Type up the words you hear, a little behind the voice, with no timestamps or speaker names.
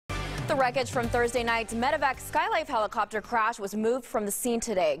The wreckage from Thursday night's medevac Skylife helicopter crash was moved from the scene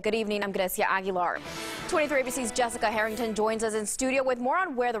today. Good evening, I'm Gracia Aguilar. 23 ABC's Jessica Harrington joins us in studio with more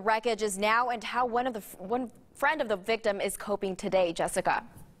on where the wreckage is now and how one friend of the victim is coping today. Jessica.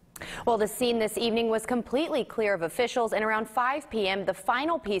 Well, the scene this evening was completely clear of officials, and around 5 p.m. the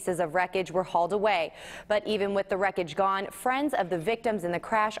final pieces of wreckage were hauled away. But even with the wreckage gone, friends of the victims in the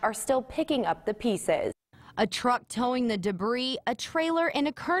crash are still picking up the pieces. A truck towing the debris, a trailer, and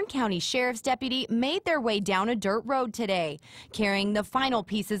a Kern County Sheriff's deputy made their way down a dirt road today, carrying the final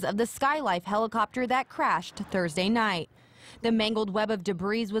pieces of the Skylife helicopter that crashed Thursday night. The mangled web of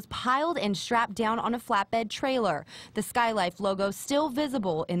debris was piled and strapped down on a flatbed trailer, the Skylife logo still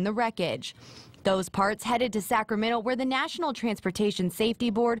visible in the wreckage. Those parts headed to Sacramento, where the National Transportation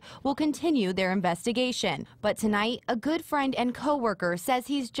Safety Board will continue their investigation. But tonight, a good friend and co-worker says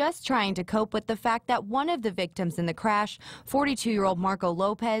he's just trying to cope with the fact that one of the victims in the crash, 42-year-old Marco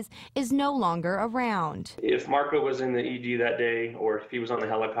Lopez, is no longer around. If Marco was in the ED that day, or if he was on the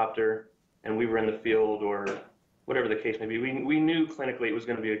helicopter and we were in the field, or whatever the case may be, we knew clinically it was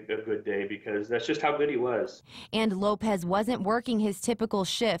going to be a good day, because that's just how good he was. And Lopez wasn't working his typical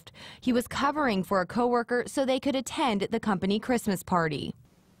shift. He was covering for a coworker so they could attend the company Christmas party.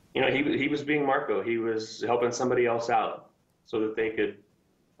 You know, he was being Marco. He was helping somebody else out so that they could,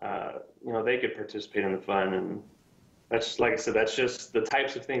 they could participate in the fun. And that's, like I said, that's just the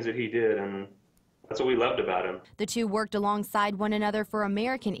types of things that he did, and that's what we loved about him. The two worked alongside one another for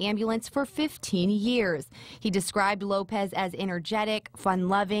American Ambulance for 15 years. He described Lopez as energetic,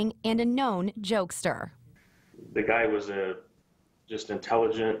 fun-loving, and a known jokester. The guy was just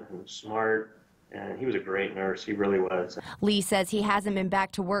intelligent and smart, and he was a great nurse. He really was. Lee says he hasn't been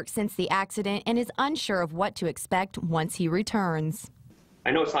back to work since the accident and is unsure of what to expect once he returns.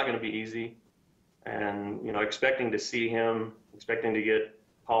 I know it's not going to be easy, and expecting to see him, expecting to get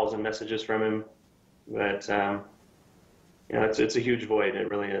calls and messages from him. But, it's a huge void. It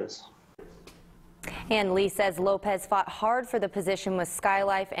really is. And Lee says Lopez fought hard for the position with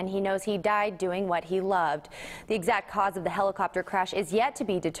Skylife, and he knows he died doing what he loved. The exact cause of the helicopter crash is yet to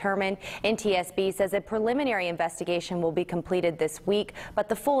be determined. NTSB says a preliminary investigation will be completed this week, but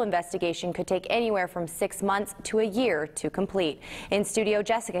the full investigation could take anywhere from 6 months to a year to complete. In studio,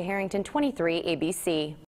 Jessica Harrington, 23 ABC.